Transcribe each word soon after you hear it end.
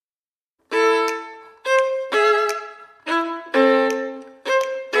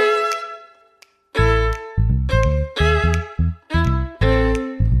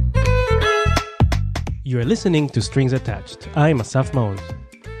You are listening to Strings Attached. I'm Asaf Maoz.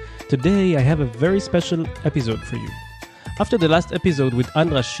 Today, I have a very special episode for you. After the last episode with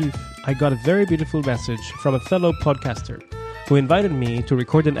Andra Schiff, I got a very beautiful message from a fellow podcaster who invited me to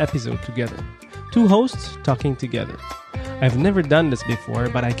record an episode together. Two hosts talking together. I've never done this before,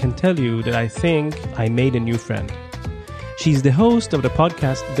 but I can tell you that I think I made a new friend. She's the host of the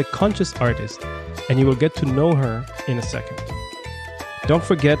podcast The Conscious Artist, and you will get to know her in a second. Don't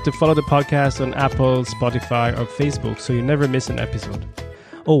forget to follow the podcast on Apple, Spotify, or Facebook so you never miss an episode.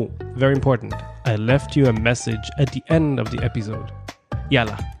 Oh, very important. I left you a message at the end of the episode.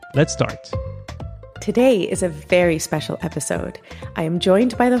 Yalla, let's start. Today is a very special episode. I am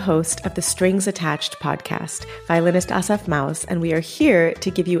joined by the host of the Strings Attached podcast, violinist Asaf Maoz, and we are here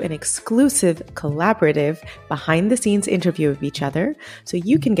to give you an exclusive, collaborative, behind-the-scenes interview of each other so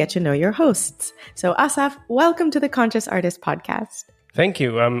you can get to know your hosts. So Asaf, welcome to the Conscious Artist podcast. Thank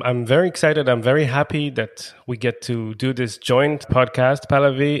you. I'm very excited. I'm very happy that we get to do this joint podcast,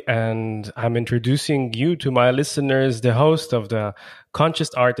 Pallavi, and I'm introducing you to my listeners, the host of the Conscious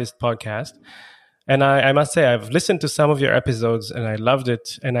Artist podcast. And I must say, I've listened to some of your episodes and I loved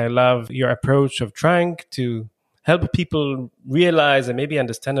it. And I love your approach of trying to help people realize and maybe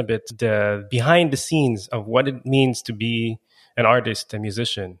understand a bit the behind the scenes of what it means to be an artist, a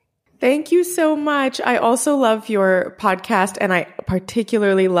musician. Thank you so much. I also love your podcast, and I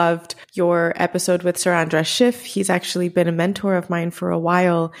particularly loved your episode with Sir Andra Schiff. He's actually been a mentor of mine for a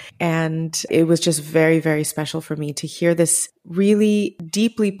while, and it was just very, very special for me to hear this really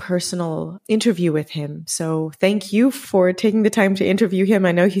deeply personal interview with him. So thank you for taking the time to interview him.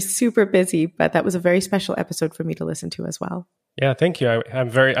 I know he's super busy, but that was a very special episode for me to listen to as well. Yeah, thank you.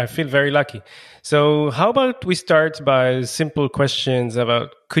 I feel very lucky. So how about we start by simple questions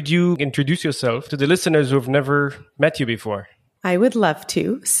about, could you introduce yourself to the listeners who have never met you before? I would love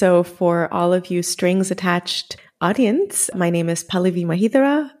to. So for all of you strings attached audience, my name is Pallavi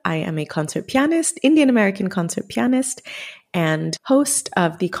Mahidhara. I am a concert pianist, Indian American concert pianist, and host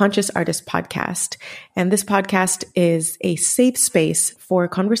of the Conscious Artist podcast. And this podcast is a safe space for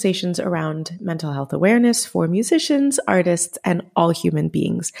conversations around mental health awareness for musicians, artists, and all human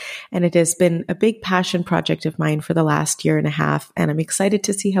beings. And it has been a big passion project of mine for the last year and a half, and I'm excited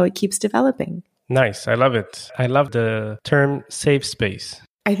to see how it keeps developing. Nice. I love it. I love the term safe space.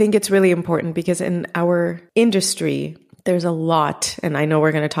 I think it's really important because in our industry, there's a lot, and I know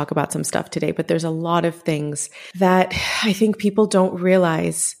we're going to talk about some stuff today, but there's a lot of things that I think people don't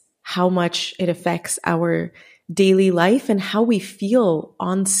realize how much it affects our daily life and how we feel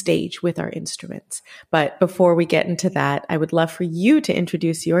on stage with our instruments. But before we get into that, I would love for you to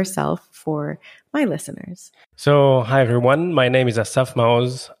introduce yourself for my listeners. So, hi everyone. My name is Asaf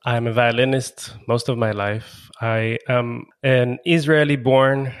Maoz. I'm a violinist most of my life. I am an Israeli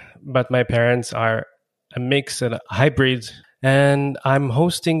born, but my parents are a mix and a hybrid. And I'm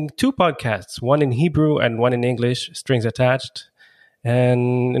hosting two podcasts, one in Hebrew and one in English, Strings Attached.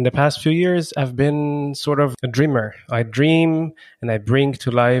 And in the past few years, I've been sort of a dreamer. I dream and I bring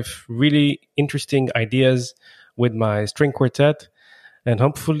to life really interesting ideas with my string quartet. And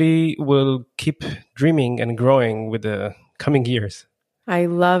hopefully we'll keep dreaming and growing with the coming years. I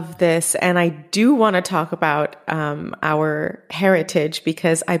love this. And I do want to talk about our heritage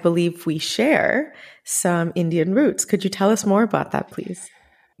because I believe we share some Indian roots. Could you tell us more about that, please?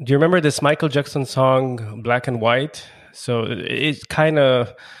 Do you remember this Michael Jackson song, Black and White? So it kind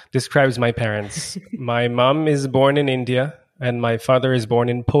of describes my parents. My mom is born in India and my father is born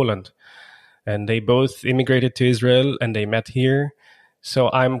in Poland. And they both immigrated to Israel and they met here.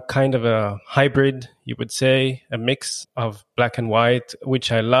 So I'm kind of a hybrid, you would say, a mix of black and white,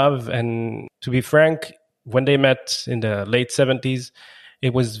 which I love. And to be frank, when they met in the late 70s,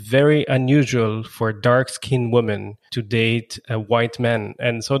 it was very unusual for dark-skinned women to date a white man.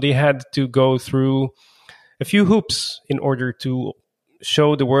 And so they had to go through a few hoops in order to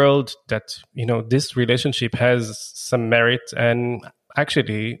show the world that, you know, this relationship has some merit. And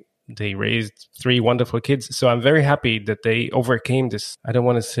actually, they raised three wonderful kids. So I'm very happy that they overcame this, I don't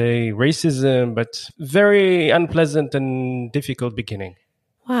want to say racism, but very unpleasant and difficult beginning.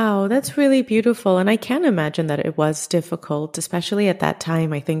 Wow, that's really beautiful. And I can imagine that it was difficult, especially at that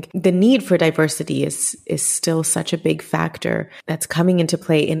time. I think the need for diversity is still such a big factor that's coming into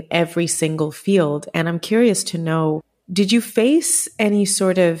play in every single field. And I'm curious to know, did you face any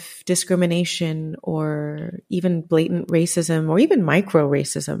sort of discrimination or even blatant racism or even micro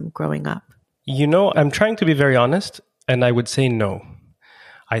racism growing up? You know, I'm trying to be very honest, and I would say no.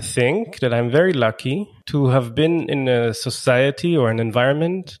 I think that I'm very lucky to have been in a society or an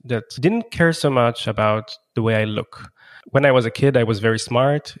environment that didn't care so much about the way I look. When I was a kid, I was very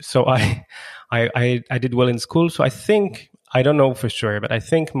smart. So I did well in school. So I think, I don't know for sure, but I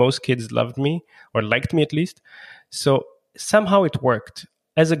think most kids loved me or liked me at least. So somehow it worked.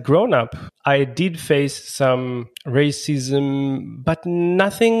 As a grown up, I did face some racism, but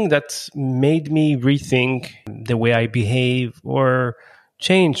nothing that made me rethink the way I behave or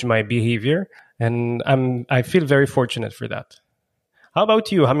change my behavior. And I feel very fortunate for that. How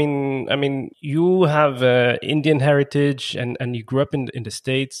about you? I mean, you have Indian heritage and you grew up in the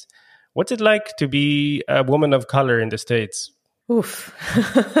States. What's it like to be a woman of color in the States? Oof.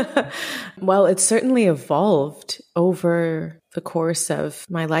 Well, it's certainly evolved over the course of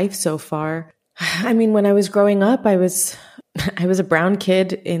my life so far. I mean, when I was growing up, I was a brown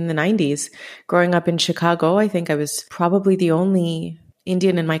kid in the 90s. Growing up in Chicago, I think I was probably the only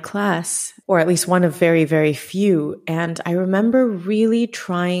Indian in my class, or at least one of very, very few. And I remember really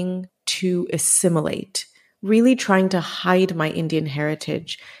trying to assimilate, really trying to hide my Indian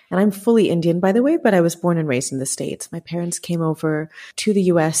heritage. And I'm fully Indian, by the way, but I was born and raised in the States. My parents came over to the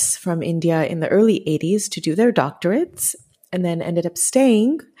US from India in the early 80s to do their doctorates and then ended up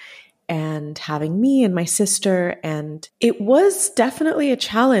staying and having me and my sister. And it was definitely a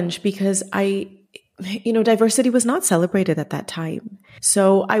challenge because diversity was not celebrated at that time.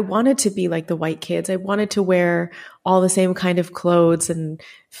 So I wanted to be like the white kids. I wanted to wear all the same kind of clothes and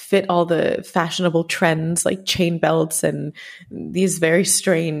fit all the fashionable trends like chain belts and these very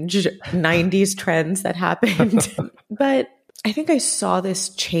strange 90s trends that happened. But I think I saw this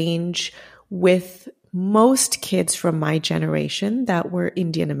change with most kids from my generation that were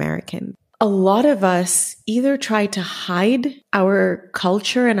Indian American. A lot of us either tried to hide our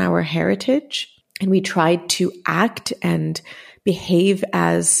culture and our heritage, and we tried to act and behave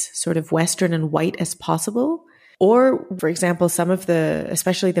as sort of Western and white as possible. Or, for example,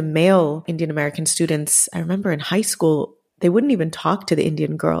 especially the male Indian American students, I remember in high school, they wouldn't even talk to the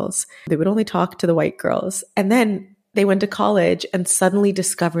Indian girls. They would only talk to the white girls. And then they went to college and suddenly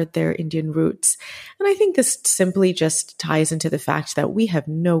discovered their Indian roots. And I think this simply just ties into the fact that we have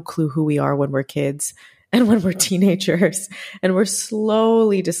no clue who we are when we're kids and when we're teenagers. And we're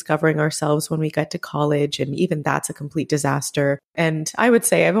slowly discovering ourselves when we get to college. And even that's a complete disaster. And I would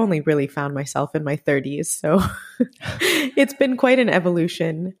say I've only really found myself in my 30s. So it's been quite an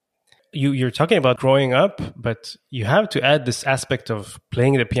evolution. You're talking about growing up, but you have to add this aspect of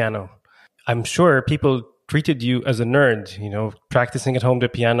playing the piano. I'm sure people treated you as a nerd, practicing at home the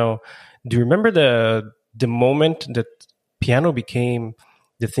piano. Do you remember the moment that piano became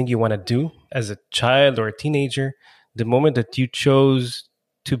the thing you want to do as a child or a teenager? The moment that you chose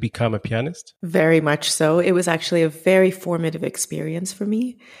to become a pianist? Very much so. It was actually a very formative experience for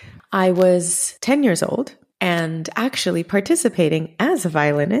me. I was 10 years old and actually participating as a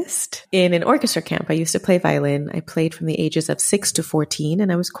violinist in an orchestra camp. I used to play violin. I played from the ages of 6 to 14,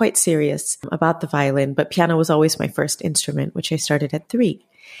 and I was quite serious about the violin, but piano was always my first instrument, which I started at 3.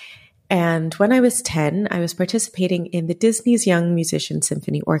 And when I was 10, I was participating in the Disney's Young Musician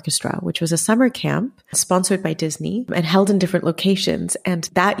Symphony Orchestra, which was a summer camp sponsored by Disney and held in different locations. And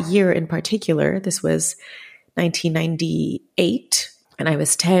that year in particular, this was 1998, and I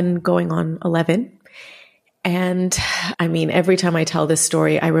was 10 going on 11. And I mean, every time I tell this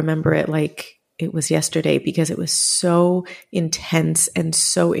story, I remember it like it was yesterday because it was so intense and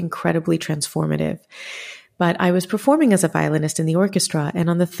so incredibly transformative. But I was performing as a violinist in the orchestra, and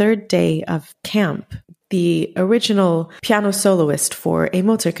on the third day of camp, the original piano soloist for a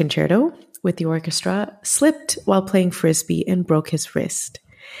Mozart concerto with the orchestra slipped while playing frisbee and broke his wrist.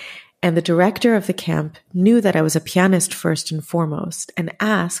 And the director of the camp knew that I was a pianist first and foremost and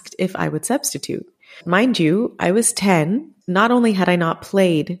asked if I would substitute. Mind you, I was 10. Not only had I not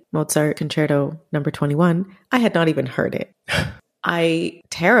played Mozart Concerto number 21, I had not even heard it. I,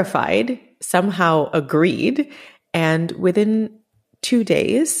 terrified, somehow agreed. And within 2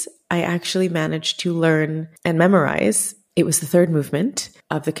 days, I actually managed to learn and memorize. It was the third movement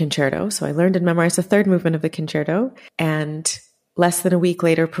of the concerto. So I learned and memorized the third movement of the concerto, and less than a week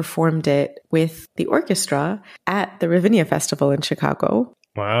later performed it with the orchestra at the Ravinia Festival in Chicago.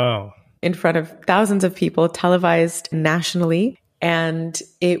 Wow. In front of thousands of people, televised nationally. And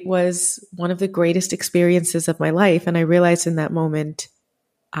it was one of the greatest experiences of my life. And I realized in that moment,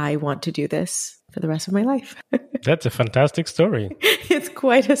 I want to do this for the rest of my life. That's a fantastic story. It's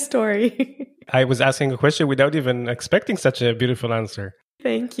quite a story. I was asking a question without even expecting such a beautiful answer.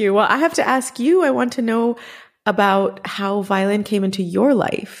 Thank you. Well, I have to ask you, I want to know about how violin came into your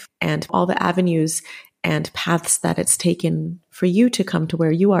life and all the avenues and paths that it's taken for you to come to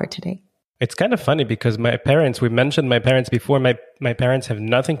where you are today. It's kind of funny because my parents, we mentioned my parents before, my parents have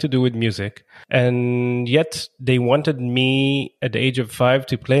nothing to do with music. And yet they wanted me at the age of 5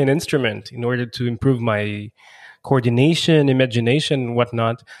 to play an instrument in order to improve my coordination, imagination,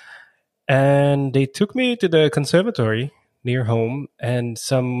 whatnot. And they took me to the conservatory near home, and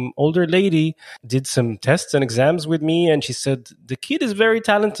some older lady did some tests and exams with me, and she said, the kid is very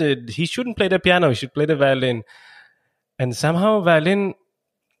talented. He shouldn't play the piano, he should play the violin. And somehow violin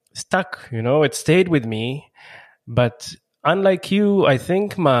stuck, it stayed with me. But unlike you, I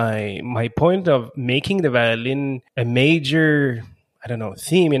think my point of making the violin a major, I don't know,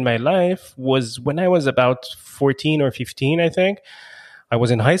 theme in my life was when I was about 14 or 15, I think. I was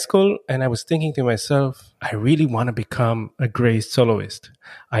in high school and I was thinking to myself, I really want to become a great soloist.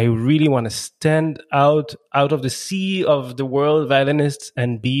 I really want to stand out of the sea of the world violinists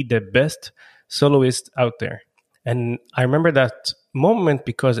and be the best soloist out there. And I remember that moment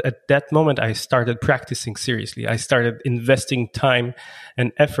because at that moment I started practicing seriously. I started investing time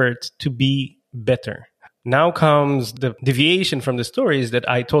and effort to be better. Now comes the deviation from the stories that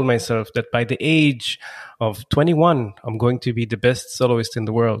I told myself that by the age of 21, I'm going to be the best soloist in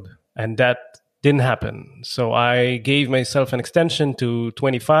the world. And that didn't happen. So I gave myself an extension to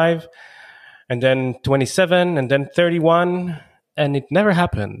 25 and then 27 and then 31, and it never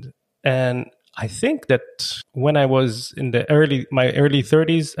happened. And I think that when I was in my early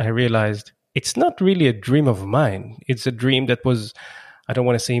 30s, I realized it's not really a dream of mine. It's a dream that was, I don't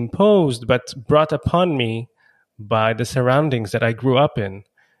want to say imposed, but brought upon me by the surroundings that I grew up in,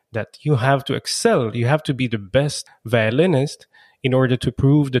 that you have to excel. You have to be the best violinist in order to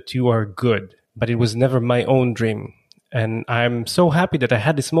prove that you are good. But it was never my own dream. And I'm so happy that I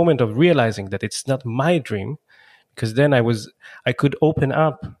had this moment of realizing that it's not my dream, because then I could open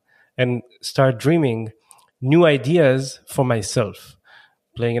up and start dreaming new ideas for myself,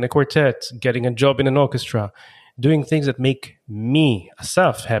 playing in a quartet, getting a job in an orchestra, doing things that make me,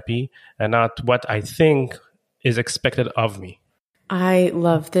 Asaf, happy and not what I think is expected of me. I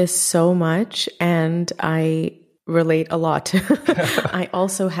love this so much, and I relate a lot. I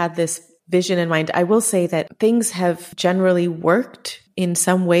also had this vision in mind. I will say that things have generally worked in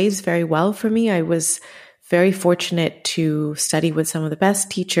some ways very well for me. I was very fortunate to study with some of the best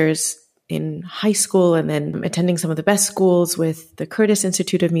teachers in high school and then attending some of the best schools with the Curtis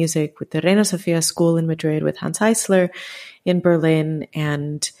Institute of Music, with the Reina Sofia School in Madrid, with Hans Eisler in Berlin.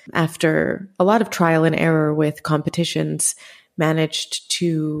 And after a lot of trial and error with competitions, managed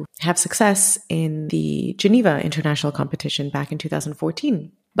to have success in the Geneva International Competition back in 2014.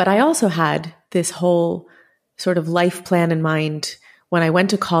 But I also had this whole sort of life plan in mind. When I went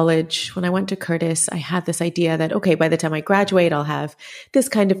to college, when I went to Curtis, I had this idea that, okay, by the time I graduate, I'll have this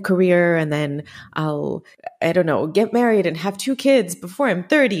kind of career, and then I'll, get married and have 2 kids before I'm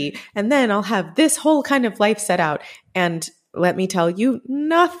 30. And then I'll have this whole kind of life set out. And let me tell you,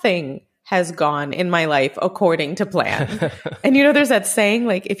 nothing has gone in my life according to plan. And there's that saying,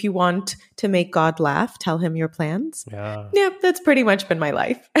 like, if you want to make God laugh, tell him your plans. Yeah, that's pretty much been my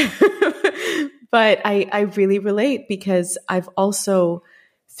life. But I really relate, because I've also,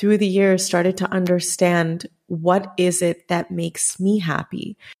 through the years, started to understand what is it that makes me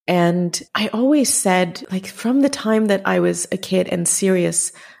happy. And I always said, like, from the time that I was a kid and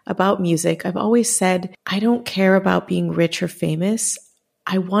serious about music, I've always said, I don't care about being rich or famous.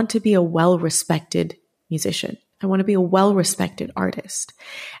 I want to be a well-respected musician. I want to be a well-respected artist.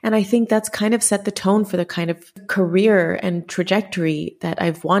 And I think that's kind of set the tone for the kind of career and trajectory that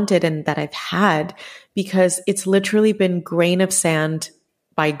I've wanted and that I've had, because it's literally been grain of sand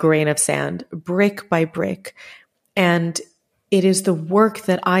by grain of sand, brick by brick. And it is the work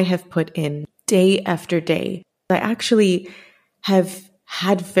that I have put in day after day. I actually have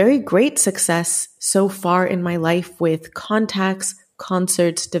had very great success so far in my life with contacts,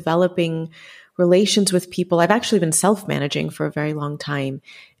 concerts, developing relations with people. I've actually been self-managing for a very long time.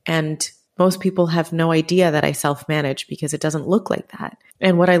 And most people have no idea that I self-manage because it doesn't look like that.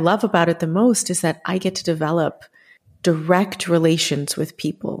 And what I love about it the most is that I get to develop direct relations with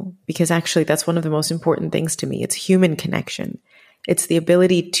people, because actually that's one of the most important things to me. It's human connection. It's the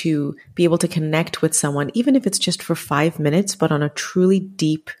ability to be able to connect with someone, even if it's just for 5 minutes, but on a truly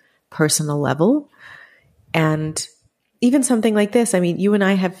deep personal level. And even something like this, I mean, you and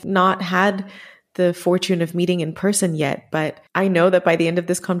I have not had the fortune of meeting in person yet, but I know that by the end of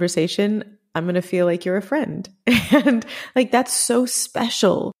this conversation, I'm going to feel like you're a friend. And like, that's so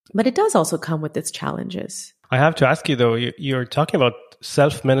special. But it does also come with its challenges. I have to ask you though, you're talking about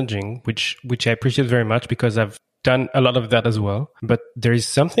self-managing, which I appreciate very much because I've done a lot of that as well. But there is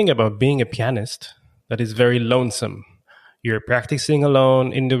something about being a pianist that is very lonesome. You're practicing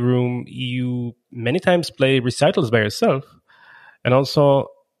alone in the room. You many times play recitals by yourself. And also,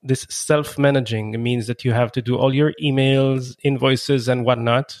 this self-managing means that you have to do all your emails, invoices, and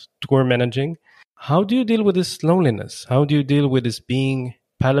whatnot, tour managing. How do you deal with this loneliness? How do you deal with this being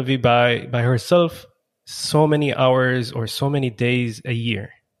Pallavi by herself so many hours or so many days a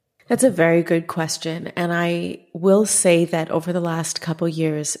year? That's a very good question. And I will say that over the last couple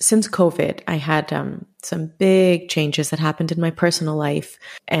years, since COVID, I had some big changes that happened in my personal life.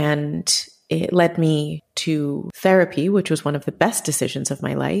 And it led me to therapy, which was one of the best decisions of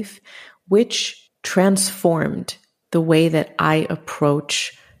my life, which transformed the way that I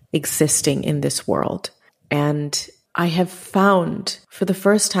approach existing in this world. And I have found for the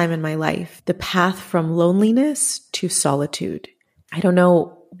first time in my life the path from loneliness to solitude. I don't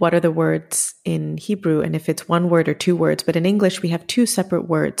know what are the words in Hebrew and if it's one word or two words, but in English we have two separate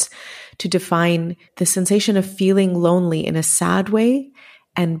words to define the sensation of feeling lonely in a sad way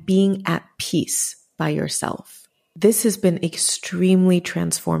and being at peace by yourself. This has been extremely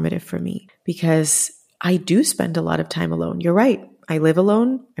transformative for me because I do spend a lot of time alone. You're right. I live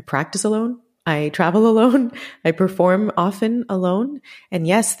alone. I practice alone. I travel alone. I perform often alone. And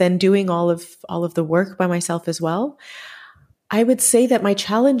yes, then doing all of the work by myself as well. I would say that my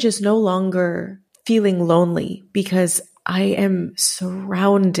challenge is no longer feeling lonely because I am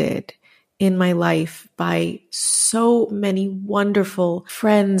surrounded in my life by so many wonderful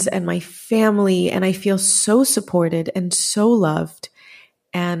friends and my family, and I feel so supported and so loved.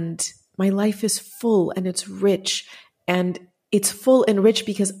 And my life is full and it's rich, and it's full and rich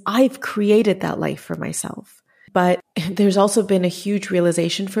because I've created that life for myself. But there's also been a huge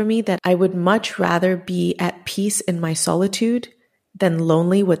realization for me that I would much rather be at peace in my solitude than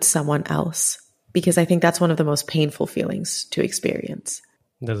lonely with someone else, because I think that's one of the most painful feelings to experience.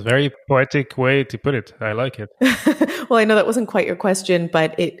 That's a very poetic way to put it. I like it. Well, I know that wasn't quite your question,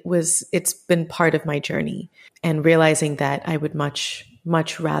 but it's been part of my journey, and realizing that I would much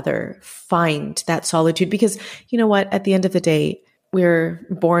rather find that solitude, because you know what, at the end of the day, we're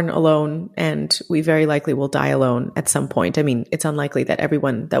born alone and we very likely will die alone at some point. I mean, it's unlikely that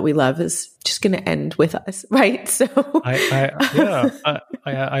everyone that we love is just going to end with us, right? So I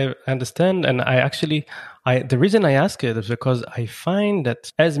understand. And the reason I ask it is because I find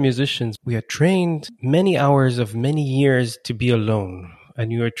that as musicians, we are trained many hours of many years to be alone.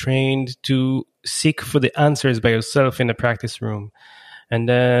 And you are trained to seek for the answers by yourself in the practice room. And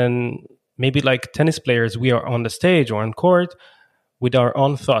then maybe like tennis players, we are on the stage or on court with our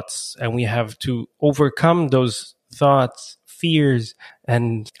own thoughts, and we have to overcome those thoughts, fears.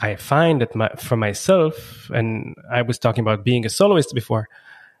 And I find that for myself, and I was talking about being a soloist before,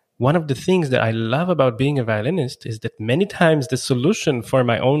 one of the things that I love about being a violinist is that many times the solution for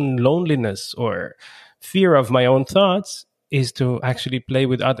my own loneliness or fear of my own thoughts is to actually play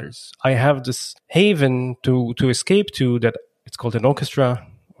with others. I have this haven to escape to that it's called an orchestra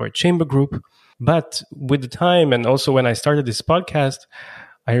or a chamber group. But with the time, and also when I started this podcast,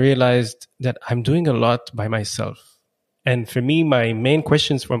 I realized that I'm doing a lot by myself. And for me, my main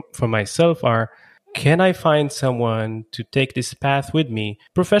questions for myself are, can I find someone to take this path with me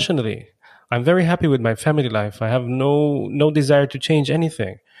professionally? I'm very happy with my family life. I have no desire to change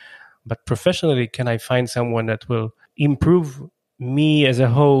anything. But professionally, can I find someone that will improve me as a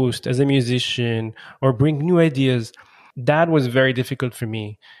host, as a musician, or bring new ideas? That was very difficult for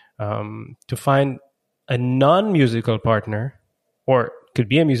me. To find a non-musical partner, or could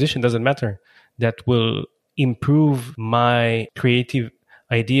be a musician, doesn't matter, that will improve my creative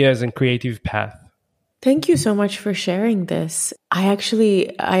ideas and creative path. Thank you so much for sharing this. I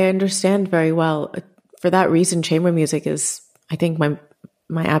understand very well. For that reason, chamber music is, I think, my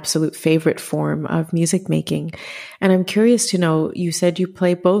absolute favorite form of music making. And I'm curious to know, you said you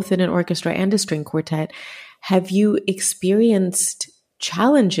play both in an orchestra and a string quartet. Have you experienced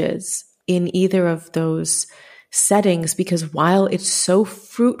challenges in either of those settings? Because while it's so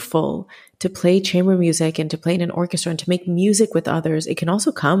fruitful to play chamber music and to play in an orchestra and to make music with others, it can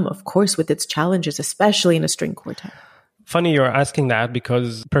also come, of course, with its challenges, especially in a string quartet. Funny you're asking that,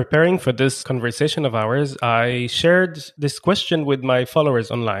 because preparing for this conversation of ours, I shared this question with my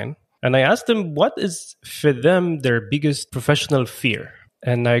followers online, and I asked them what is for them their biggest professional fear.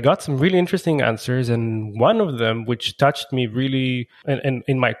 And I got some really interesting answers. And one of them, which touched me really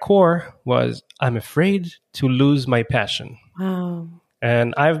in my core, was I'm afraid to lose my passion. Wow.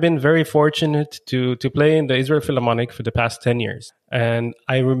 And I've been very fortunate to play in the Israel Philharmonic for the past 10 years. And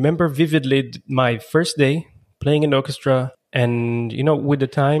I remember vividly my first day playing in the orchestra, And, with the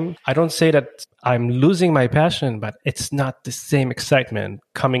time, I don't say that I'm losing my passion, but it's not the same excitement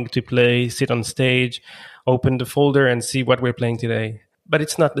coming to play, sit on stage, open the folder and see what we're playing today. But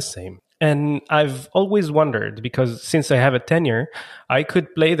it's not the same. And I've always wondered, because since I have a tenure, I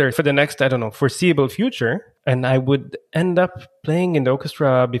could play there for the next, I don't know, foreseeable future. And I would end up playing in the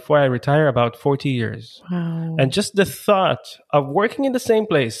orchestra before I retire about 40 years. Wow. And just the thought of working in the same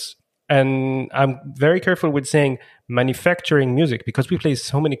place, and I'm very careful with saying manufacturing music because we play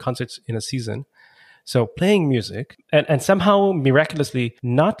so many concerts in a season. So playing music and somehow miraculously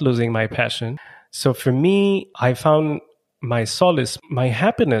not losing my passion. So for me, I found my solace, my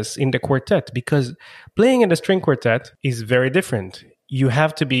happiness in the quartet, because playing in the string quartet is very different. You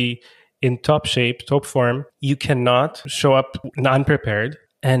have to be in top shape, top form. You cannot show up unprepared.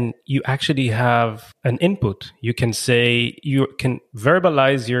 And you actually have an input. You can say, you can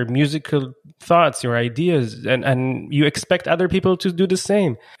verbalize your musical thoughts, your ideas, and you expect other people to do the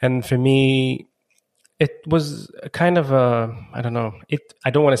same. And for me, it was kind of I don't know, I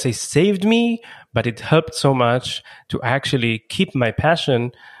don't want to say saved me, but it helped so much to actually keep my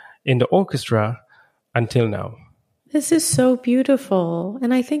passion in the orchestra until now. This is so beautiful.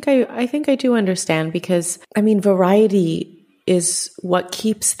 And I think I do understand, because variety is what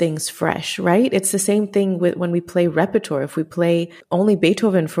keeps things fresh, right? It's the same thing with when we play repertoire. If we play only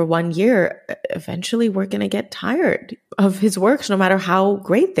Beethoven for 1 year, eventually we're going to get tired of his works, no matter how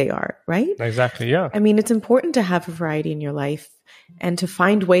great they are, right? Exactly, yeah. It's important to have a variety in your life and to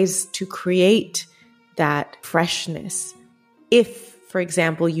find ways to create that freshness. If, for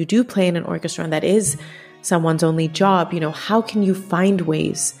example, you do play in an orchestra and that is someone's only job, how can you find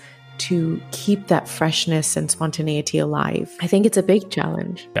ways to keep that freshness and spontaneity alive? I think it's a big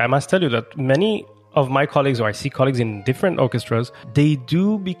challenge. I must tell you that many of my colleagues, or I see colleagues in different orchestras, they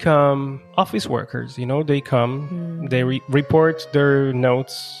do become office workers. They come, they report their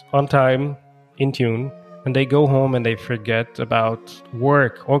notes on time, in tune, and they go home and they forget about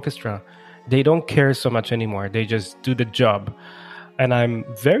work, orchestra. They don't care so much anymore. They just do the job. And I'm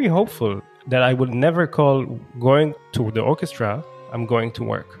very hopeful that I will never call going to the orchestra I'm going to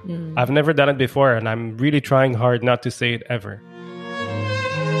work. I've never done it before, and I'm really trying hard not to say it ever.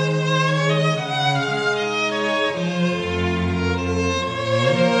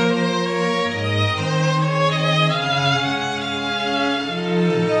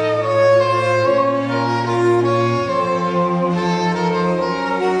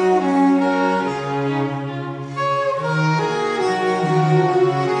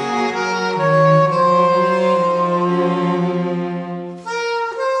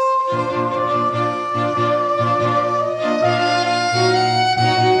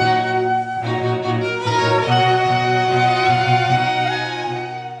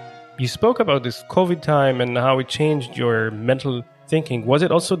 You spoke about this COVID time and how it changed your mental thinking. Was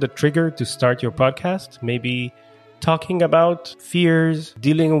it also the trigger to start your podcast? Maybe talking about fears,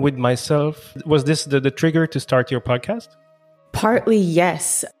 dealing with myself. Was this the trigger to start your podcast? Partly,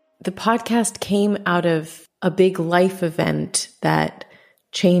 yes. The podcast came out of a big life event that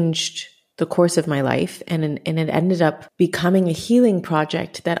changed the course of my life, and it ended up becoming a healing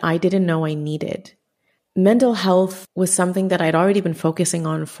project that I didn't know I needed. Mental health was something that I'd already been focusing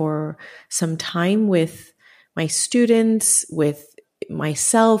on for some time with my students, with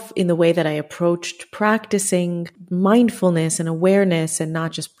myself, in the way that I approached practicing mindfulness and awareness, and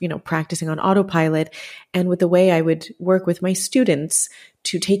not just, practicing on autopilot, and with the way I would work with my students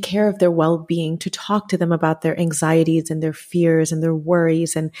to take care of their well-being, to talk to them about their anxieties and their fears and their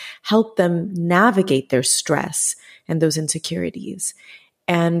worries, and help them navigate their stress and those insecurities.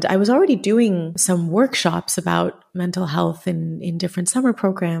 And I was already doing some workshops about mental health in different summer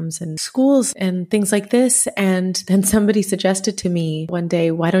programs and schools and things like this. And then somebody suggested to me one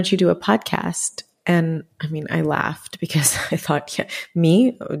day, why don't you do a podcast? And I laughed because I thought, yeah,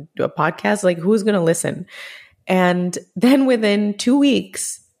 me do a podcast? Like, who's going to listen? And then within 2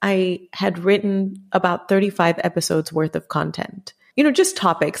 weeks, I had written about 35 episodes worth of content. Just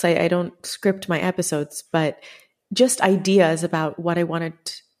topics. I don't script my episodes, but just ideas about what I wanted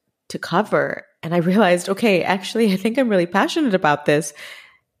to cover. And I realized, okay, actually, I think I'm really passionate about this.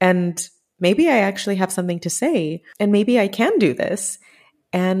 And maybe I actually have something to say, and maybe I can do this.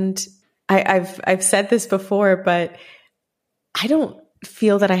 And I've said this before, but I don't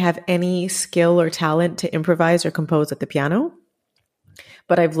feel that I have any skill or talent to improvise or compose at the piano.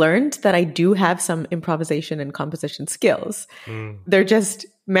 But I've learned that I do have some improvisation and composition skills. They're just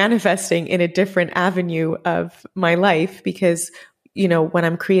manifesting in a different avenue of my life because, when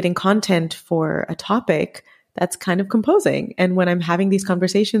I'm creating content for a topic, that's kind of composing. And when I'm having these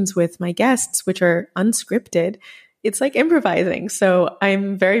conversations with my guests, which are unscripted, it's like improvising. So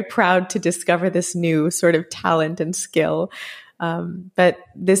I'm very proud to discover this new sort of talent and skill. But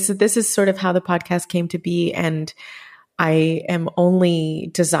this is sort of how the podcast came to be. And I am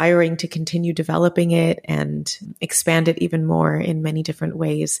only desiring to continue developing it and expand it even more in many different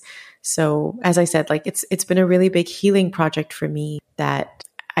ways. So as I said, like it's been a really big healing project for me that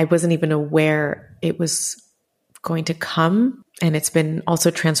I wasn't even aware it was going to come. And it's been also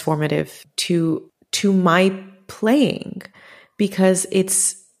transformative to my playing, because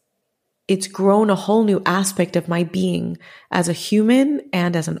it's grown a whole new aspect of my being as a human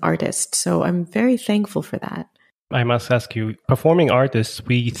and as an artist. So I'm very thankful for that. I must ask you, performing artists,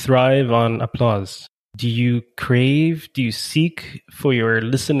 we thrive on applause. Do you seek for your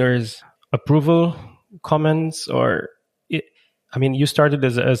listeners' approval, comments, you started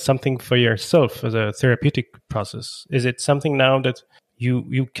as something for yourself, as a therapeutic process. Is it something now that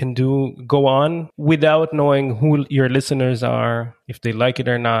you can go on without knowing who your listeners are, if they like it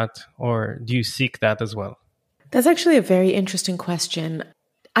or not, or do you seek that as well? That's actually a very interesting question.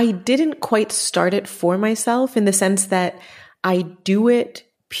 I didn't quite start it for myself in the sense that I do it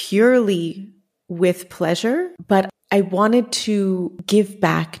purely with pleasure, but I wanted to give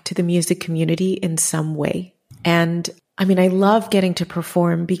back to the music community in some way. And I love getting to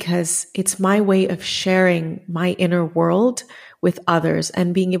perform because it's my way of sharing my inner world with others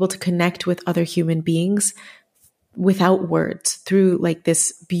and being able to connect with other human beings without words through like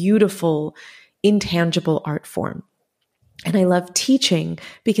this beautiful, intangible art form. And I love teaching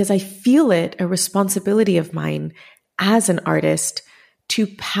because I feel it a responsibility of mine as an artist to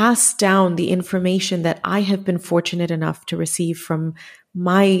pass down the information that I have been fortunate enough to receive from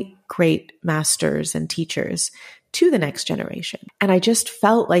my great masters and teachers to the next generation. And I just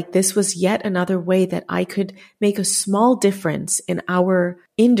felt like this was yet another way that I could make a small difference in our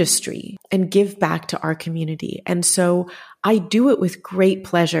industry and give back to our community. And so I do it with great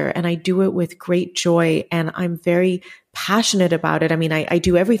pleasure and I do it with great joy. And I'm very passionate about it. I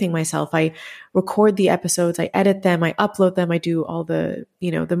do everything myself. I record the episodes, I edit them, I upload them, I do all the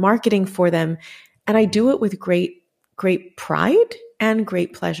marketing for them. And I do it with great pride and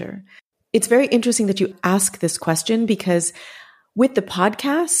great pleasure. It's very interesting that you ask this question because with the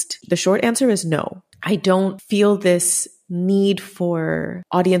podcast, the short answer is no. I don't feel this need for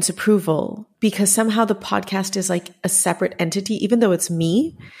audience approval because somehow the podcast is like a separate entity. Even though it's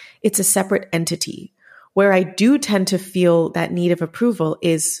me, it's a separate entity. Where I do tend to feel that need of approval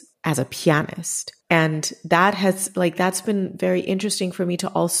is as a pianist. And that's been very interesting for me to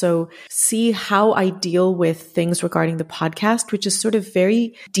also see how I deal with things regarding the podcast, which is sort of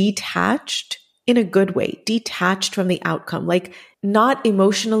very detached in a good way, detached from the outcome, like not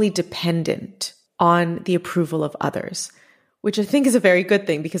emotionally dependent on the approval of others, which I think is a very good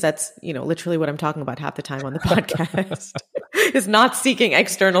thing because that's, literally what I'm talking about half the time on the podcast is not seeking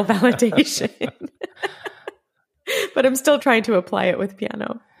external validation. But I'm still trying to apply it with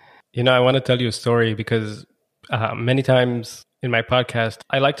piano. I want to tell you a story because many times in my podcast,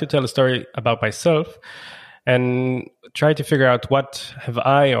 I like to tell a story about myself and try to figure out what have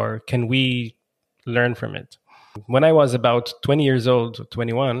I or can we learn from it. When I was about 20 years old,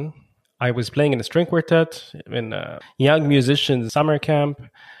 21, I was playing in a string quartet in a young musicians summer camp,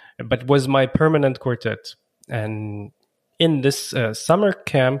 but was my permanent quartet. And in this summer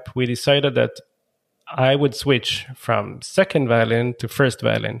camp, we decided that I would switch from second violin to first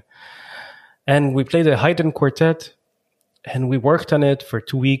violin. And we played a Haydn quartet and we worked on it for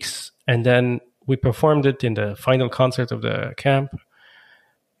 2 weeks. And then we performed it in the final concert of the camp.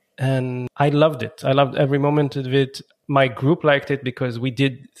 And I loved it. I loved every moment of it. My group liked it because we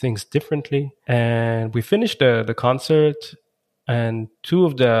did things differently. And we finished the concert. And two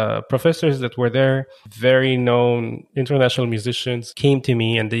of the professors that were there, very known international musicians, came to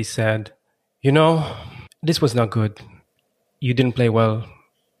me and they said, this was not good. You didn't play well.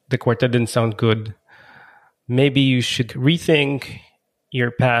 The quartet didn't sound good. Maybe you should rethink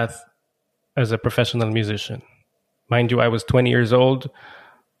your path as a professional musician. Mind you, I was 20 years old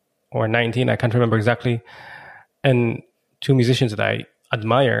or 19, I can't remember exactly. And two musicians that I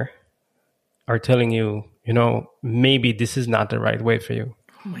admire are telling you, maybe this is not the right way for you.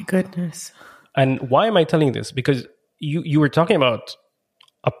 Oh my goodness. And why am I telling this? Because you were talking about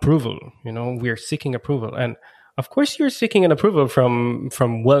approval. We're seeking approval. And of course you're seeking an approval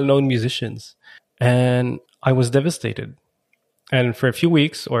from well-known musicians. And I was devastated. And for a few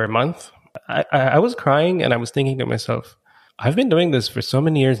weeks or a month, I was crying and I was thinking to myself, I've been doing this for so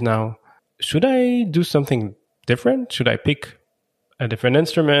many years now. Should I do something different? Should I pick a different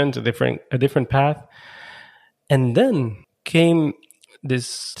instrument, a different path? And then came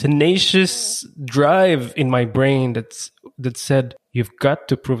this tenacious drive in my brain that said, you've got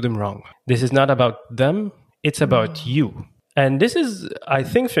to prove them wrong. This is not about them. It's about you. And this is, I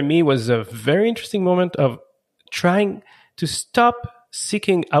think for me, was a very interesting moment of trying to stop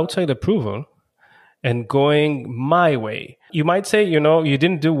seeking outside approval and going my way. You might say, you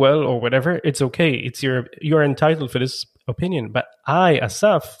didn't do well or whatever. It's okay. You're entitled for this opinion. But I,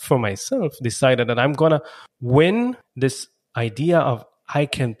 Asaf, for myself, decided that I'm going to win this idea of I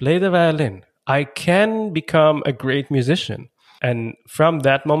can play the violin. I can become a great musician. And from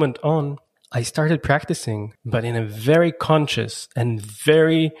that moment on, I started practicing, but in a very conscious and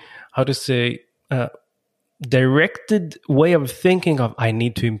very, directed way of thinking of I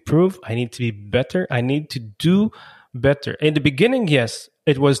need to improve, I need to be better, I need to do better. In the beginning, yes,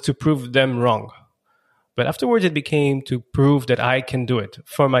 it was to prove them wrong. But afterwards, it became to prove that I can do it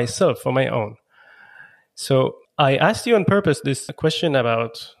for myself, for my own. So I asked you on purpose this question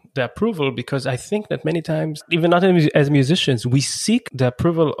about the approval, because I think that many times, even not as musicians, we seek the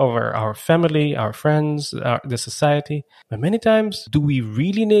approval over our family, our friends, the society. But many times, do we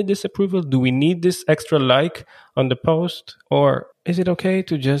really need this approval? Do we need this extra like on the post? Or is it okay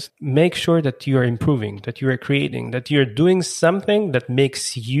to just make sure that you are improving, that you are creating, that you're doing something that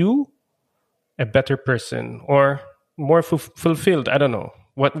makes you a better person or more fulfilled? I don't know.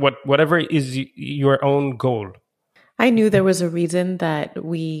 Whatever is your own goal. I knew there was a reason that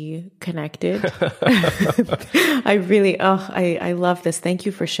we connected. I love this. Thank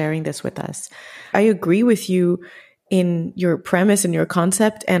you for sharing this with us. I agree with you in your premise and your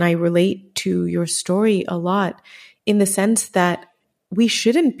concept, and I relate to your story a lot in the sense that we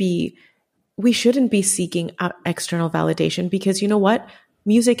shouldn't be seeking out external validation, because you know what?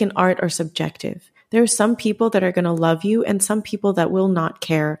 Music and art are subjective. There are some people that are going to love you and some people that will not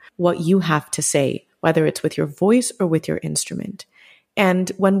care what you have to say, whether it's with your voice or with your instrument. And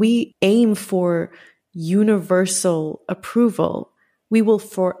when we aim for universal approval, we will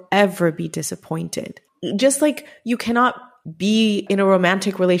forever be disappointed. Just like you cannot be in a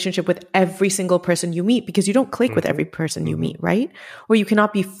romantic relationship with every single person you meet because you don't click with every person you meet, right? Or you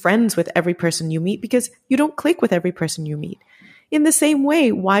cannot be friends with every person you meet because you don't click with every person you meet. In the same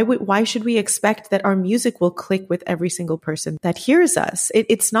way, why should we expect that our music will click with every single person that hears us?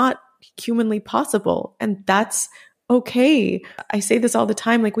 It's not humanly possible. And that's okay. I say this all the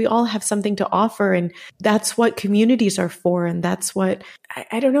time, like we all have something to offer, and that's what communities are for. And that's what,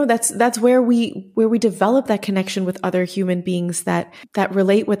 I don't know, that's where we develop that connection with other human beings that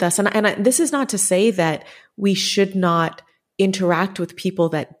relate with us. And this is not to say that we should not interact with people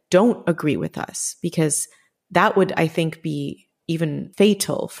that don't agree with us, because that would, I think, be even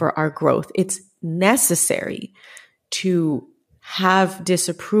fatal for our growth. It's necessary to have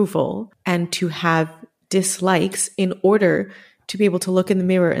disapproval and to have dislikes in order to be able to look in the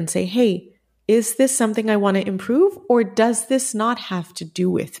mirror and say, hey, is this something I want to improve, or does this not have to do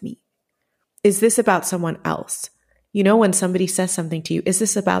with me? Is this about someone else? You know, when somebody says something to you, is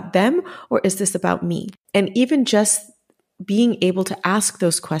this about them or is this about me? And even just being able to ask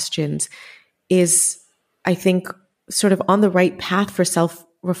those questions is, I think, sort of on the right path for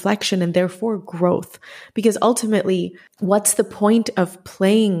self-reflection and therefore growth. Because ultimately, what's the point of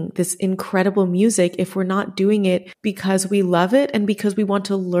playing this incredible music if we're not doing it because we love it and because we want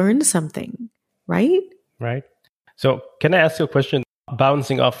to learn something, right? Right. So can I ask you a question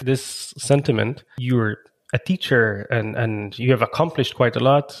bouncing off this sentiment? You're a teacher and you have accomplished quite a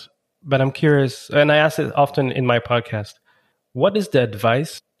lot, but I'm curious, and I ask it often in my podcast, what is the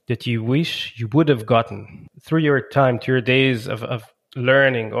advice that you wish you would have gotten through your time, to your days of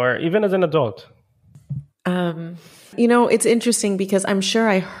learning, or even as an adult? It's interesting because I'm sure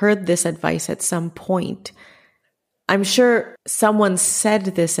I heard this advice at some point. I'm sure someone said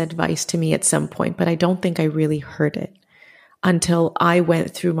this advice to me at some point, but I don't think I really heard it until I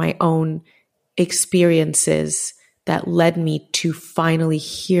went through my own experiences that led me to finally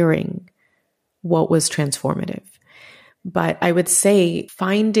hearing what was transformative. But I would say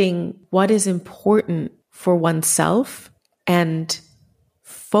finding what is important for oneself and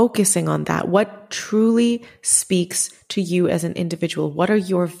focusing on that. What truly speaks to you as an individual? What are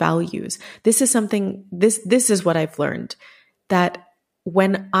your values? This is what I've learned, that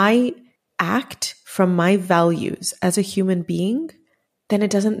when I act from my values as a human being, then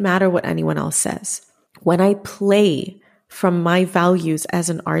it doesn't matter what anyone else says. When I play from my values as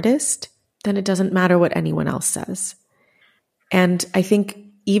an artist, then it doesn't matter what anyone else says. And I think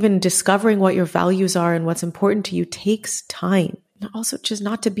even discovering what your values are and what's important to you takes time. And also just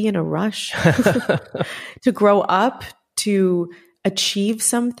not to be in a rush, to grow up, to achieve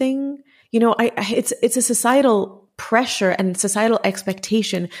something. It's a societal pressure and societal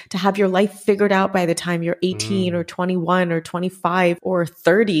expectation to have your life figured out by the time you're 18 or 21 or 25 or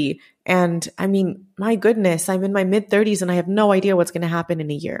 30. And I mean, my goodness, I'm in my mid 30s and I have no idea what's going to happen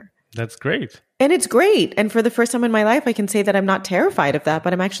in a year. That's great. And it's great. And for the first time in my life, I can say that I'm not terrified of that,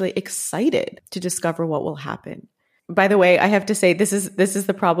 but I'm actually excited to discover what will happen. By the way, I have to say this is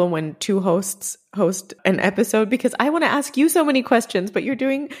the problem when two hosts host an episode, because I want to ask you so many questions, but you're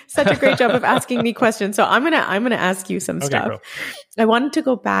doing such a great job of asking me questions. So I'm gonna ask you some stuff. Bro. I wanted to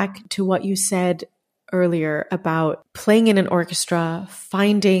go back to what you said earlier about playing in an orchestra,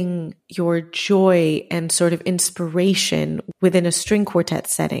 finding your joy and sort of inspiration within a string quartet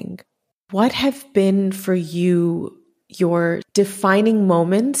setting. What have been for you your defining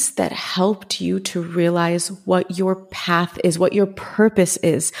moments that helped you to realize what your path is, what your purpose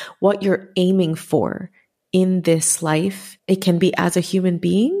is, what you're aiming for in this life? It can be as a human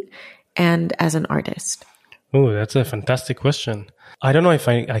being and as an artist. Oh, that's a fantastic question. I don't know if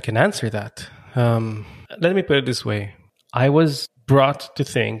I can answer that. Let me put it this way. I was brought to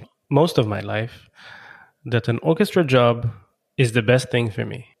think most of my life that an orchestra job is the best thing for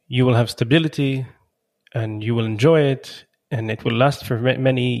me. You will have stability and you will enjoy it and it will last for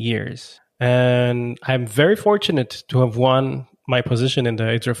many years. And I'm very fortunate to have won my position in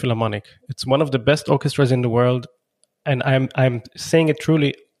the Israel Philharmonic. It's one of the best orchestras in the world. And I'm saying it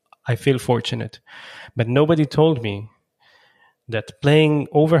truly, I feel fortunate. But nobody told me that playing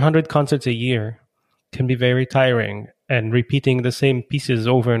over 100 concerts a year can be very tiring, and repeating the same pieces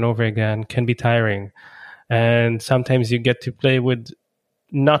over and over again can be tiring. And sometimes you get to play with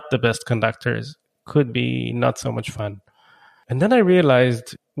not the best conductors. Could be not so much fun. And then I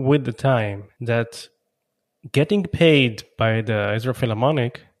realized with the time that getting paid by the Israel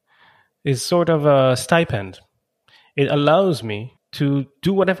Philharmonic is sort of a stipend. It allows me to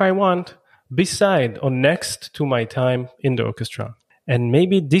do whatever I want beside or next to my time in the orchestra. And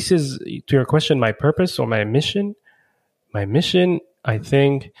maybe this is, to your question, my purpose or my mission. My mission, I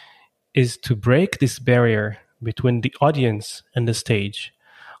think, is to break this barrier between the audience and the stage.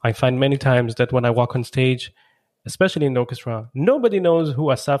 I find many times that when I walk on stage, especially in the orchestra, nobody knows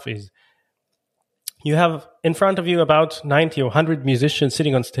who Asaf is. You have in front of you about 90 or 100 musicians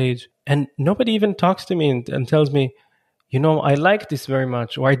sitting on stage, and nobody even talks to me and tells me, you know, I like this very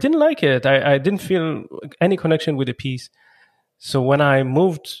much, or I didn't like it. I didn't feel any connection with the piece. So when I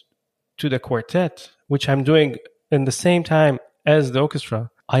moved to the quartet, which I'm doing in the same time as the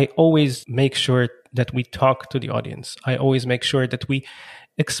orchestra, I always make sure that we talk to the audience. I always make sure that we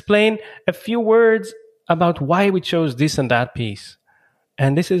explain a few words about why we chose this and that piece.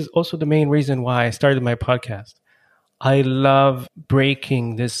 And this is also the main reason why I started my podcast. I love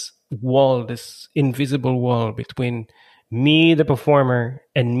breaking this wall, this invisible wall between me, the performer,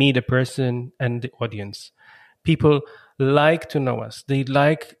 and me, the person, and the audience. People like to know us. They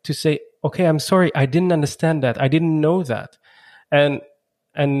like to say, okay, I'm sorry, I didn't understand that. I didn't know that. And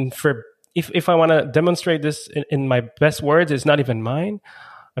for if I want to demonstrate this in my best words, it's not even mine.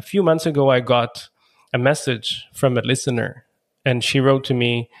 A few months ago, I got a message from a listener, and she wrote to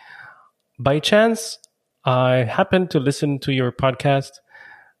me, by chance, I happened to listen to your podcast,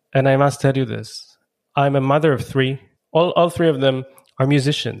 and I must tell you this. I'm a mother of three. All three of them are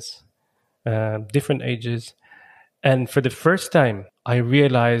musicians, different ages. And for the first time, I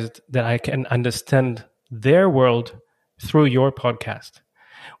realized that I can understand their world through your podcast,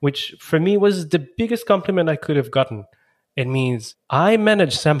 which for me was the biggest compliment I could have gotten. It means I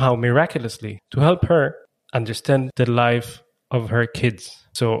managed somehow miraculously to help her understand the life of her kids.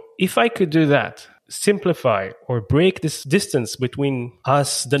 So if I could do that, simplify or break this distance between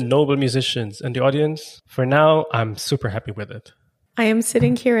us, the noble musicians, and the audience, for now, I'm super happy with it. I am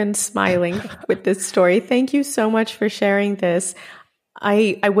sitting here and smiling with this story. Thank you so much for sharing this.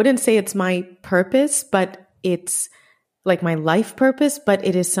 I wouldn't say it's my purpose, but it's like my life purpose, but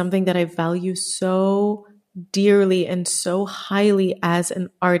it is something that I value so dearly and so highly as an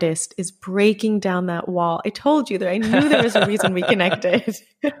artist, is breaking down that wall. I told you that I knew there was a reason we connected.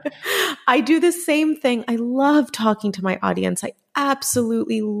 I do the same thing. I love talking to my audience. I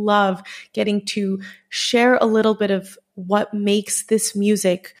absolutely love getting to share a little bit of what makes this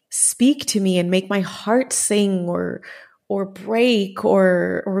music speak to me and make my heart sing or break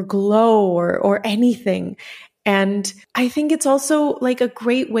or glow or anything. And I think it's also like a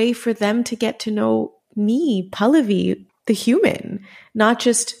great way for them to get to know me, Pallavi, the human, not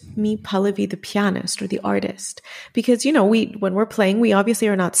just me, Pallavi, the pianist or the artist. Because, you know, when we're playing, we obviously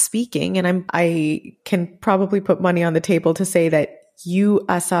are not speaking. And I can probably put money on the table to say that you,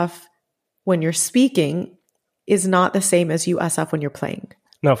 Asaf, when you're speaking is not the same as you, Asaf, when you're playing.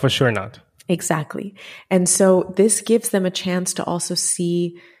 No, for sure not. Exactly. And so this gives them a chance to also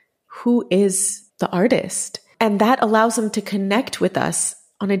see who is the artist. And that allows them to connect with us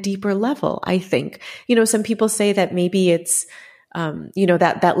on a deeper level, I think. Some people say that maybe it's,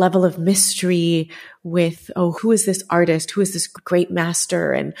 that level of mystery with, oh, who is this artist? Who is this great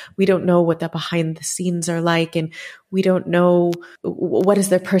master? And we don't know what the behind the scenes are like. And we don't know what is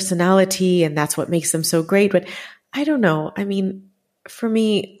their personality. And that's what makes them so great. But I don't know. I mean, for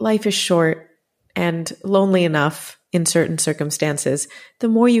me, life is short and lonely enough in certain circumstances. The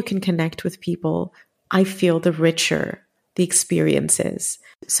more you can connect with people, I feel the richer the experience is.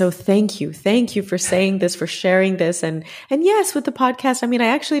 So thank you. Thank you for saying this, for sharing this. And yes, with the podcast, I mean, I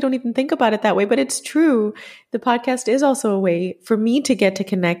actually don't even think about it that way, but it's true. The podcast is also a way for me to get to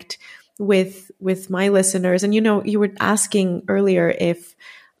connect with my listeners. And, you were asking earlier if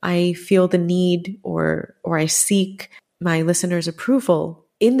I feel the need or I seek my listeners' approval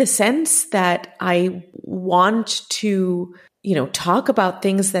in the sense that I want to, talk about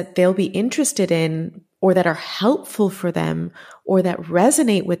things that they'll be interested in or that are helpful for them or that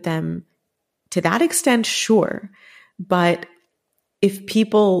resonate with them. To that extent, sure. But if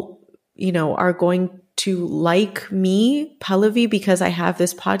people, are going to like me, Pallavi, because I have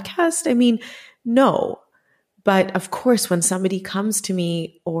this podcast, I mean, no. But of course, when somebody comes to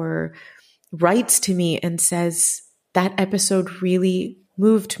me or writes to me and says, that episode really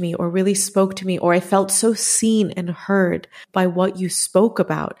moved me or really spoke to me, or I felt so seen and heard by what you spoke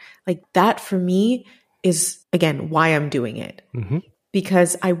about, like that for me is, again, why I'm doing it. Mm-hmm.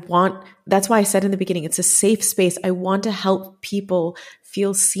 Because that's why I said in the beginning, it's a safe space. I want to help people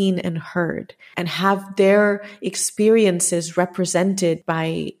feel seen and heard and have their experiences represented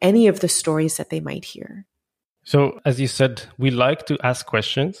by any of the stories that they might hear. So, as you said, we like to ask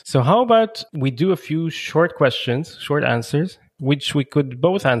questions. So how about we do a few short questions, short answers, which we could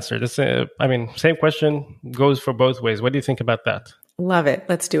both answer. Same question goes for both ways. What do you think about that? Love it.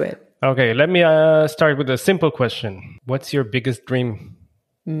 Let's do it. Okay, let me start with a simple question. What's your biggest dream?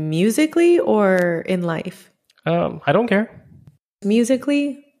 Musically or in life? I don't care.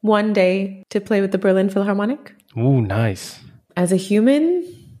 Musically, one day to play with the Berlin Philharmonic. Ooh, nice. As a human,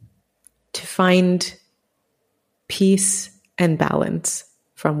 to find peace and balance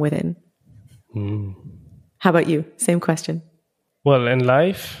from within. How about you? Same question. Well, in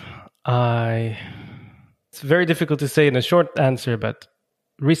life, it's very difficult to say in a short answer, but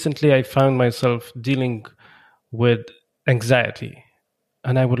recently I found myself dealing with anxiety.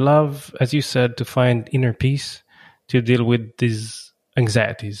 And I would love, as you said, to find inner peace to deal with these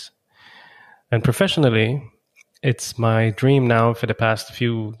anxieties. And professionally, it's my dream now for the past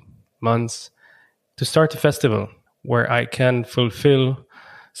few months to start a festival where I can fulfill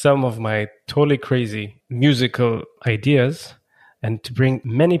some of my totally crazy musical ideas and to bring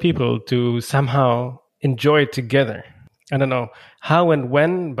many people to somehow enjoy it together. I don't know how and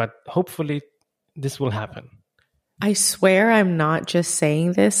when, but hopefully this will happen. I swear I'm not just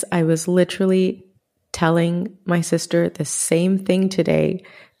saying this. I was literally telling my sister the same thing today,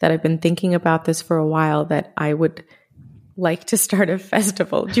 that I've been thinking about this for a while, that I would like to start a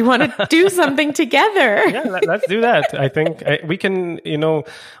festival. Do you want to do something together? Yeah, let's do that. I think we can,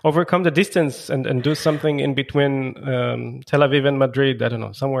 overcome the distance and do something in between Tel Aviv and Madrid. I don't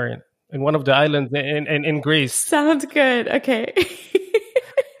know, somewhere in one of the islands in Greece. Sounds good. Okay.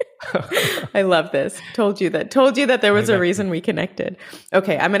 I love this. Told you that there was a reason we connected.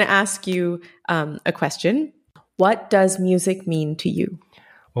 Okay, I'm going to ask you a question. What does music mean to you?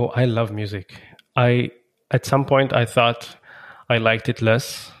 Oh, I love music. At some point, I thought I liked it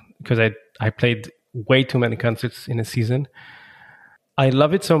less because I played way too many concerts in a season. I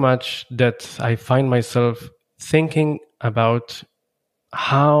love it so much that I find myself thinking about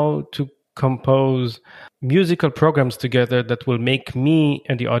how to compose musical programs together that will make me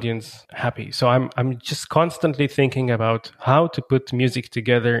and the audience happy. So I'm just constantly thinking about how to put music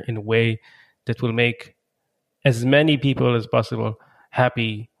together in a way that will make as many people as possible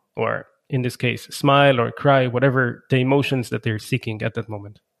happy, or in this case, smile or cry, whatever the emotions that they're seeking at that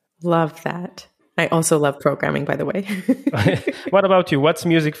moment. Love that. I also love programming, by the way. What about you? What's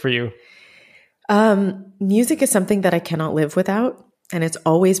music for you? Music is something that I cannot live without. And it's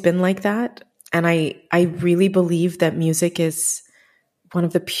always been like that. And I really believe that music is one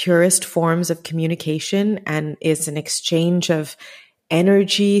of the purest forms of communication and is an exchange of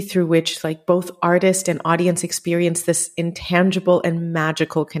energy through which like both artist and audience experience this intangible and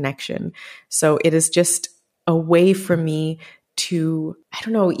magical connection. So it is just a way for me to, I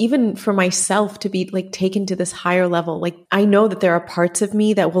don't know, even for myself to be like taken to this higher level. Like I know that there are parts of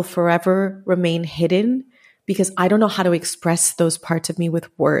me that will forever remain hidden because I don't know how to express those parts of me with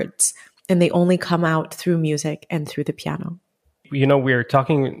words. and they only come out through music and through the piano. We're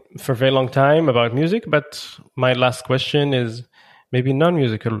talking for a very long time about music, but my last question is maybe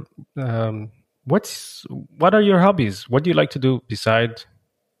non-musical. What are your hobbies? What do you like to do beside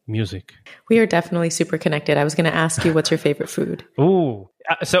music? We are definitely super connected. I was going to ask you, what's your favorite food? Ooh,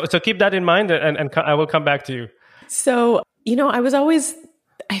 so keep that in mind, and I will come back to you. So,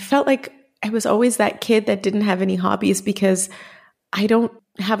 I felt like I was always that kid that didn't have any hobbies because I don't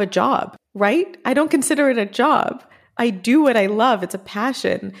have a job, right? I don't consider it a job. I do what I love. It's a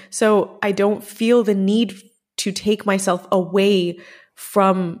passion. So I don't feel the need to take myself away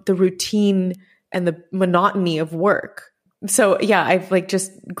from the routine and the monotony of work. So yeah, I've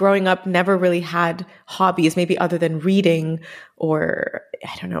just growing up, never really had hobbies, maybe other than reading or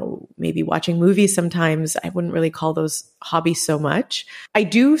I don't know, maybe watching movies sometimes. I wouldn't really call those hobbies so much. I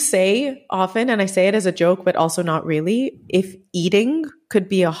do say often, and I say it as a joke, but also not really, if eating could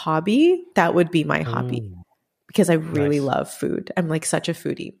be a hobby, that would be my hobby. Because I really love food. I'm such a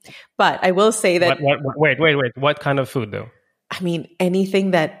foodie. But I will say that... Wait. What kind of food though? I mean,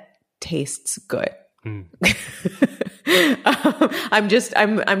 anything that tastes good. I'm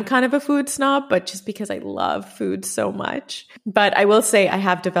kind of a food snob, but just because I love food so much. But I will say I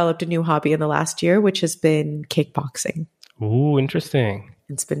have developed a new hobby in the last year, which has been kickboxing. Ooh, interesting.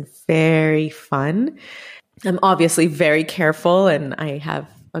 It's been very fun. I'm obviously very careful and I have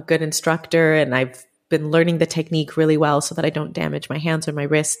a good instructor and I've been learning the technique really well so that I don't damage my hands or my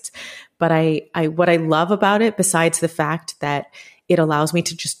wrists. But what I love about it, besides the fact that it allows me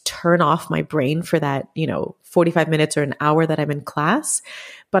to just turn off my brain for that, 45 minutes or an hour that I'm in class.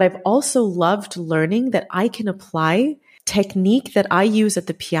 But I've also loved learning that I can apply technique that I use at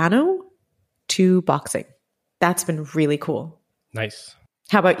the piano to boxing. That's been really cool. Nice.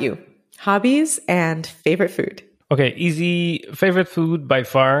 How about you? Hobbies and favorite food? Okay, easy. Favorite food by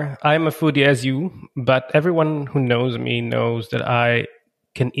far. I'm a foodie as you, but everyone who knows me knows that I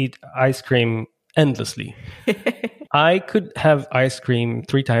can eat ice cream endlessly. I could have ice cream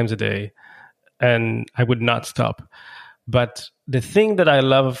 3 times a day and I would not stop. But the thing that I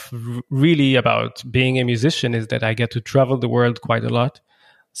love really about being a musician is that I get to travel the world quite a lot.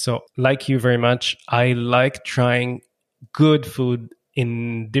 So like you very much, I like trying good food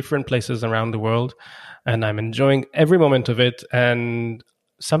in different places around the world. And I'm enjoying every moment of it. And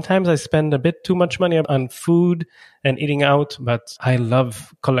sometimes I spend a bit too much money on food and eating out, but I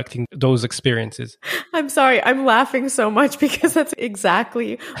love collecting those experiences. I'm sorry, I'm laughing so much because that's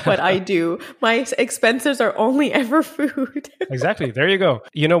exactly what I do. My expenses are only ever food. Exactly. There you go.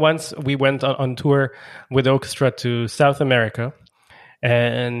 Once we went on tour with the orchestra to South America,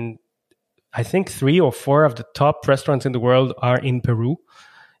 and I think 3 or 4 of the top restaurants in the world are in Peru,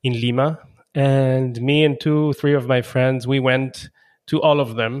 in Lima. And me and 2-3 of my friends, we went to all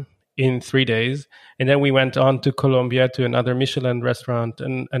of them in 3 days. And then we went on to Colombia to another Michelin restaurant.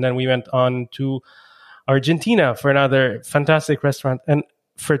 And then we went on to Argentina for another fantastic restaurant. And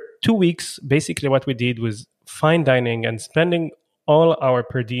for 2 weeks, basically what we did was fine dining and spending all our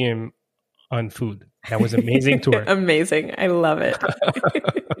per diem on food. That was an amazing tour. Amazing. I love it.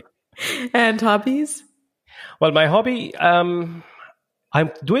 And hobbies? Well, my hobby... I'm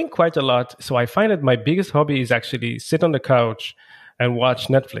doing quite a lot. So I find that my biggest hobby is actually sit on the couch and watch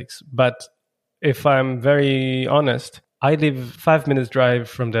Netflix. But if I'm very honest, I live 5 minutes drive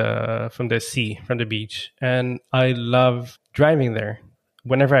from the sea, from the beach. And I love driving there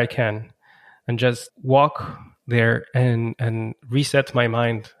whenever I can and just walk there and reset my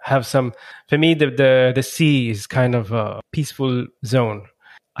mind. For me, the sea is kind of a peaceful zone.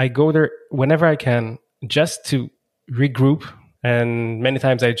 I go there whenever I can just to regroup. And many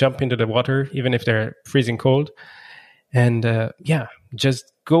times I jump into the water, even if they're freezing cold. And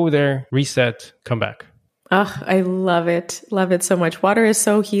just go there, reset, come back. Oh, I love it. Love it so much. Water is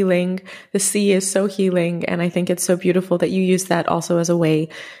so healing. The sea is so healing. And I think it's so beautiful that you use that also as a way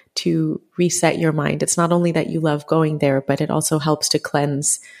to reset your mind. It's not only that you love going there, but it also helps to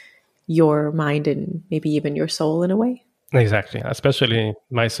cleanse your mind and maybe even your soul in a way. Exactly. Especially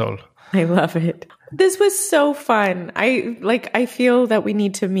my soul. I love it. This was so fun. I feel that we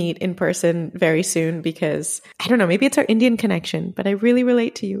need to meet in person very soon because I don't know, maybe it's our Indian connection, but I really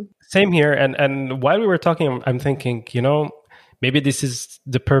relate to you. Same here. And while we were talking, I'm thinking, maybe this is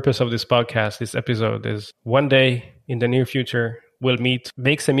the purpose of this podcast, this episode is one day in the near future, we'll meet,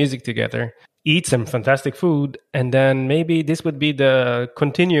 make some music together, eat some fantastic food. And then maybe this would be the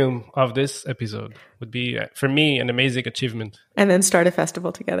continuum of this episode. Would be, for me, an amazing achievement. And then start a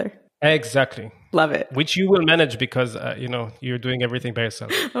festival together. Exactly. Love it. Which you will manage because, you're doing everything by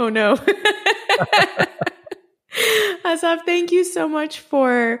yourself. Oh, no. Asaf, thank you so much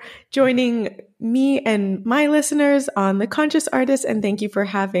for joining me and my listeners on The Conscious Artist, and thank you for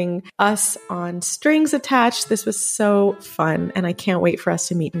having us on Strings Attached. This was so fun, and I can't wait for us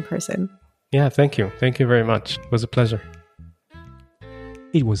to meet in person. Yeah, thank you. Thank you very much. It was a pleasure.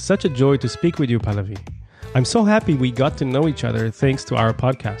 It was such a joy to speak with you, Pallavi. I'm so happy we got to know each other thanks to our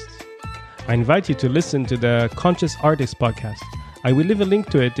podcasts. I invite you to listen to the Conscious Artist podcast. I will leave a link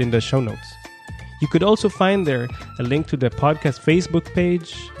to it in the show notes. You could also find there a link to the podcast Facebook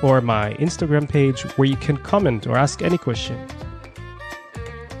page or my Instagram page where you can comment or ask any question.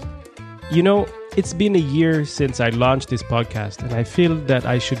 You know, it's been a year since I launched this podcast, and I feel that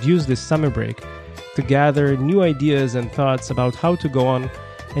I should use this summer break to gather new ideas and thoughts about how to go on,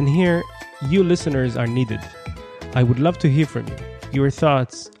 and here you listeners are needed. I would love to hear from you, your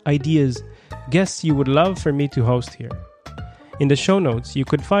thoughts, ideas, guests you would love for me to host here. In the show notes, you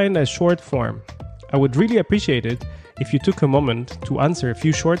could find a short form. I would really appreciate it if you took a moment to answer a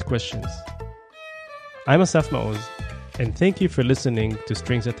few short questions. I'm Asaf Maoz, and thank you for listening to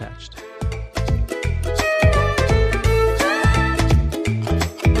Strings Attached.